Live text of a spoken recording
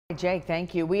Jake,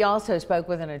 thank you. We also spoke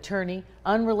with an attorney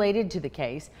unrelated to the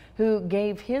case who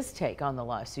gave his take on the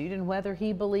lawsuit and whether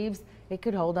he believes it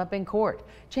could hold up in court.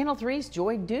 Channel 3's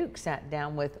Joy Duke sat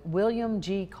down with William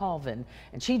G. Colvin,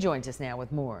 and she joins us now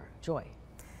with more. Joy.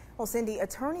 Well, Cindy,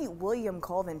 attorney William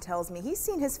Colvin tells me he's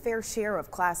seen his fair share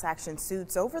of class action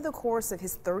suits over the course of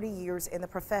his 30 years in the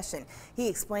profession. He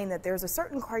explained that there's a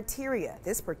certain criteria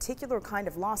this particular kind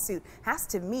of lawsuit has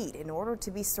to meet in order to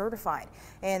be certified,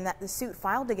 and that the suit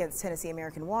filed against Tennessee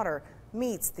American Water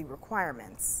meets the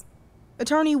requirements.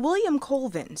 Attorney William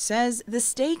Colvin says the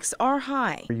stakes are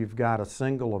high. You've got a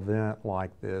single event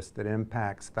like this that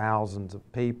impacts thousands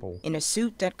of people in a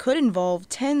suit that could involve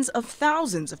tens of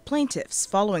thousands of plaintiffs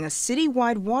following a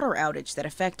citywide water outage that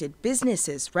affected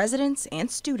businesses, residents,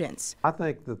 and students. I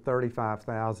think the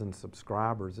 35,000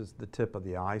 subscribers is the tip of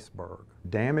the iceberg.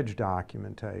 Damage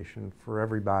documentation for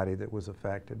everybody that was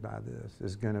affected by this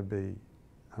is going to be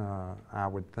I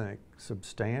would think,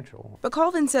 substantial. But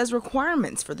Colvin says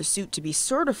requirements for the suit to be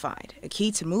certified, a key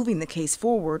to moving the case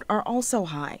forward, are also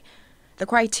high. The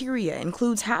criteria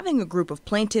includes having a group of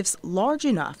plaintiffs large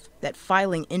enough that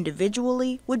filing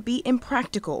individually would be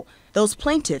impractical. Those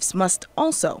plaintiffs must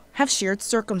also have shared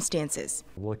circumstances.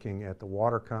 Looking at the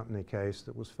water company case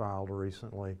that was filed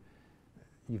recently,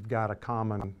 you've got a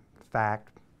common fact,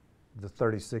 the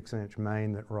 36-inch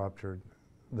main that ruptured,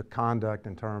 the conduct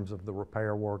in terms of the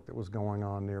repair work that was going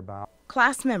on nearby.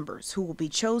 Class members who will be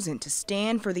chosen to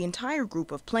stand for the entire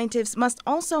group of plaintiffs must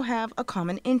also have a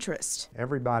common interest.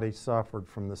 Everybody suffered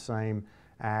from the same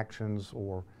actions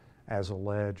or as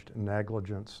alleged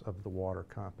negligence of the water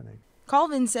company.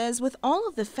 Colvin says with all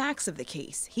of the facts of the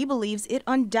case, he believes it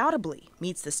undoubtedly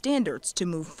meets the standards to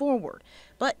move forward.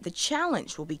 But the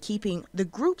challenge will be keeping the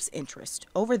group's interest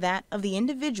over that of the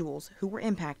individuals who were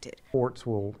impacted. Courts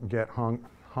will get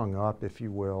hung up, if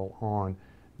you will, on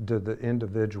the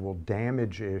individual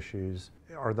damage issues.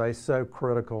 Are they so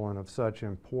critical and of such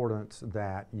importance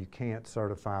that you can't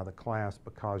certify the class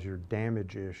because your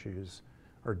damage issues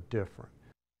are different?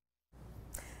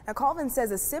 Now, Colvin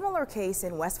says a similar case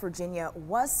in West Virginia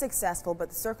was successful, but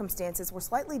the circumstances were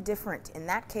slightly different. In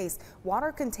that case,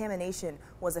 water contamination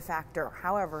was a factor.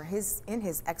 However, in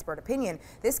his expert opinion,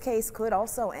 this case could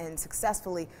also end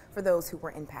successfully for those who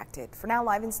were impacted. For now,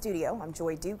 live in studio, I'm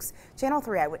Joy Dukes, Channel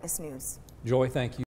 3 Eyewitness News. Joy, thank you.